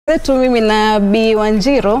Yetu mimi na Bi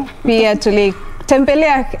Wanjiro pia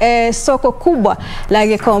tulitembelea soko kubwa la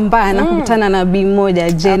Gikomba na kukutana na Bi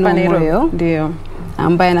moja Moyo, ndio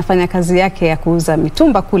ambaye anafanya kazi yake ya kuuza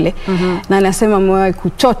mitumba kule na anasema mwewe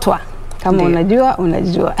kuchotwa kama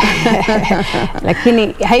unajua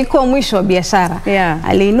lakini haikuwa mwisho wa biashara.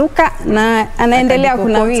 Aliinuka na anaendelea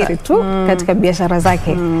kunawiri tu katika biashara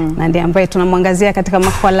zake na ndiye ambaye tunamuangazia katika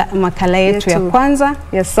makala yetu ya kwanza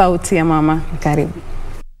ya Sauti ya Mama. Karibu.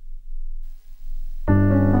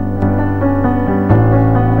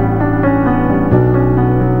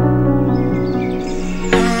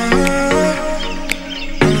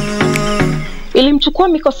 Ilimchukua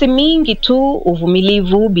mikosi mingi tu,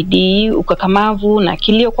 uvumilivu, bidii, ukakamavu na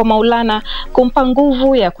kilio kwa Maulana kumpa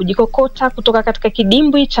nguvu ya kujikokota kutoka katika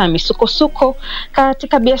kidimbwi cha misukosuko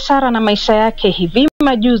katika biashara na maisha yake. Hivi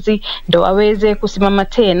majuzi ndo aweze kusimama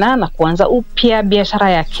tena na kuanza upya biashara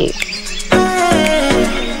yake.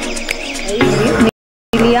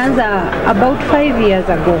 Nilianza about 5 years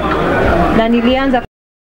ago na nilianza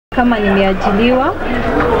kama nimeajiliwa,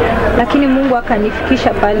 lakini Mungu akanifikisha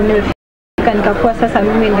pale nikakuwa sasa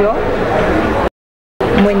mimi ndio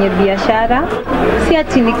mwenye biashara. Si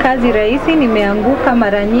ati ni kazi rahisi, nimeanguka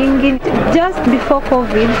mara nyingi. Just before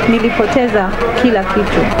COVID nilipoteza kila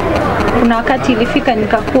kitu. Kuna wakati ilifika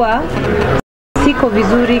nikakuwa siko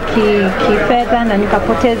vizuri kifedha na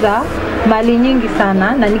nikapoteza mali nyingi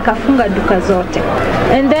sana na nikafunga duka zote.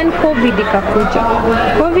 And then COVID ikakuja.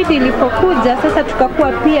 COVID ilipokuja sasa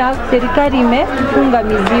tukakuwa pia serikali imefunga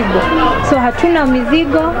mizigo. So hatuna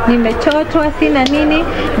mizigo, nimechotwa, sina nini.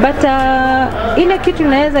 But ile kitu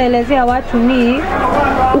naweza elezea watu ni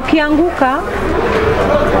ukianguka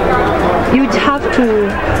you have to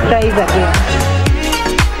rise again.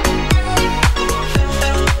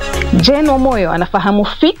 Moyo anafahamu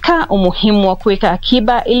fika umuhimu wa kuweka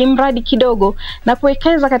akiba ili mradi kidogo na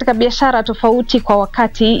kuwekeza katika biashara tofauti kwa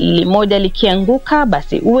wakati, ili moja likianguka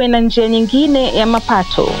basi uwe na njia nyingine ya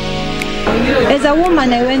mapato. As a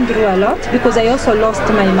woman, I went through a lot because I also lost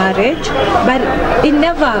my marriage, but it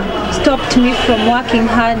never stopped me from working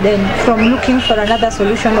hard and from looking for another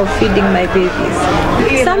solution of feeding my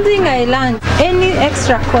babies. Something I learned, any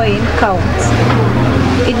extra coin counts.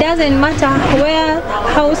 It doesn't matter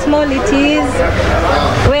how small it is,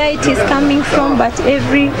 where it is coming from, but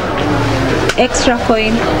every extra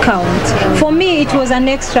coin counts. For me, it was an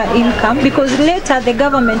extra income because later the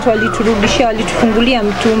government walitufungulia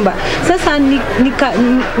mtumba. Sasa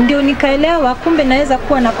ndio nikaelewa kumbe naweza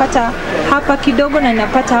kuwa napata hapa kidogo na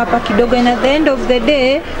napata hapa kidogo, and at the end of the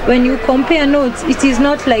day when you compare notes, it is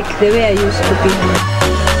not like the way I used to be.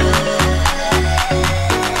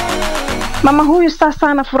 Mama huyu sasa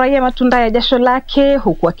anafurahia matunda ya jasho lake,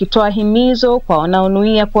 huku akitoa himizo kwa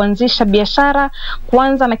wanaonuia kuanzisha biashara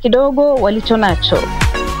kuanza na kidogo walichonacho.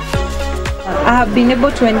 I have been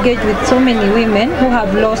able to engage with so many women who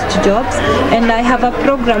have lost jobs, and I have a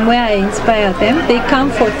program where I inspire them. They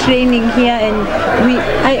come for training here, and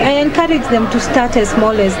I encourage them to start as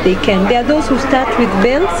small as they can. There are those who start with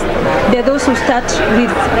bells, there are those who start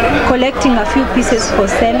with collecting a few pieces for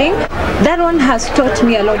selling. That one has taught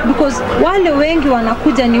me a lot because wale wengi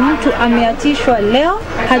wanakuja ni mtu ameachishwa leo,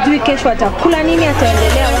 hajui kesho atakula nini,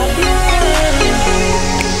 ataendelea wapi.